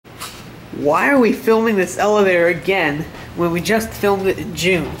Why are we filming this elevator again when we just filmed it in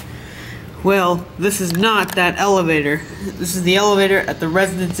June? Well, this is not that elevator. This is the elevator at the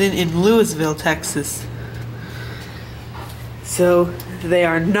Residence Inn in Lewisville, Texas. So, they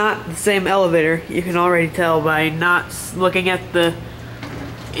are not the same elevator. You can already tell by not looking at the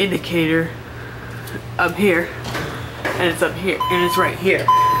indicator up here. And it's up here, and it's right here.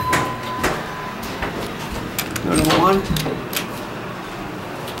 Go to one.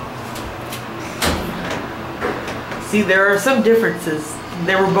 See, there are some differences.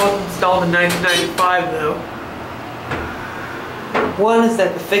 They were both installed in 1995, though. One is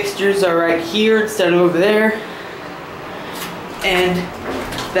that the fixtures are right here instead of over there, and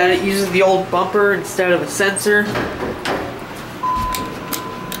that it uses the old bumper instead of a sensor,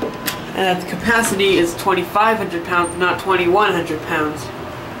 and that the capacity is 2,500 pounds, not 2,100 pounds.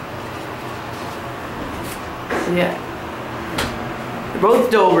 So yeah, they're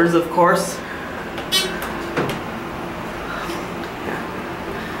both Dovers, of course.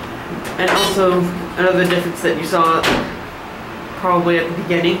 And also, another difference that you saw probably at the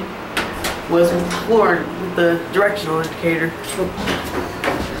beginning was with the floor, with the directional indicator.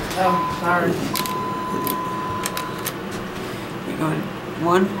 Oh, sorry. You're going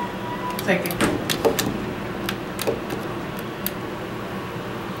 1 second.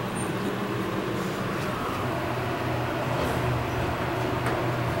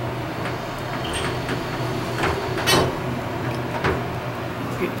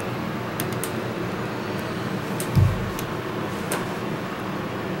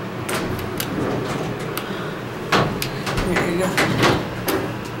 There you go.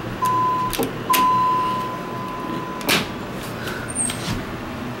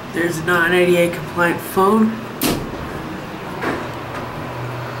 There's a non-ADA compliant phone.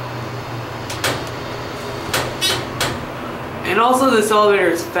 And also this elevator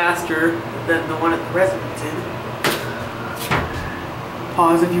is faster than the one at the Residence Inn.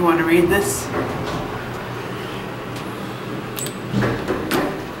 Pause if you want to read this.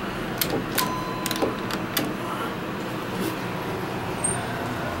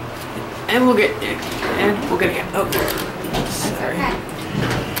 And we'll get oh, sorry. Okay.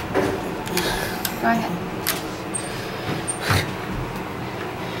 Go ahead.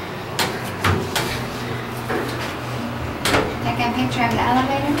 Take a picture of the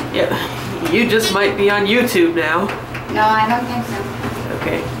elevator? Yeah, you just might be on YouTube now. No, I don't think so.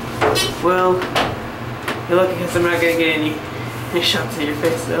 Okay. Well, you're lucky because I'm not gonna get any shots of your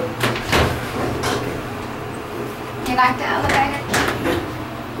face though. You like the elevator?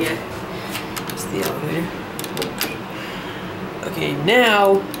 Yeah. The elevator. Okay,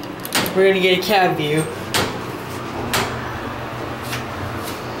 now we're gonna get a cab view.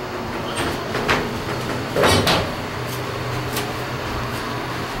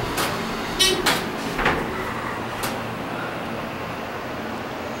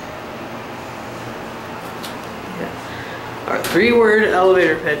 Our 3-word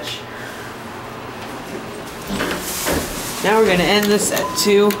elevator pitch. Now we're gonna end this at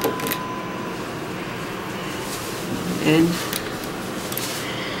 2. And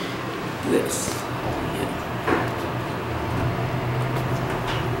this. Yeah.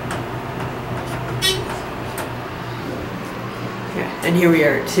 Okay, and here we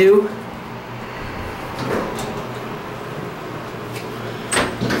are at 2.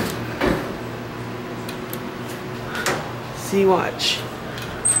 See, watch.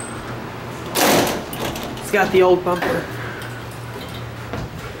 It's got the old bumper.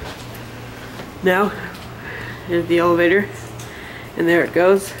 Now, here's the elevator, and there it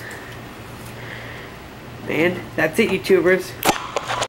goes. And that's it, YouTubers.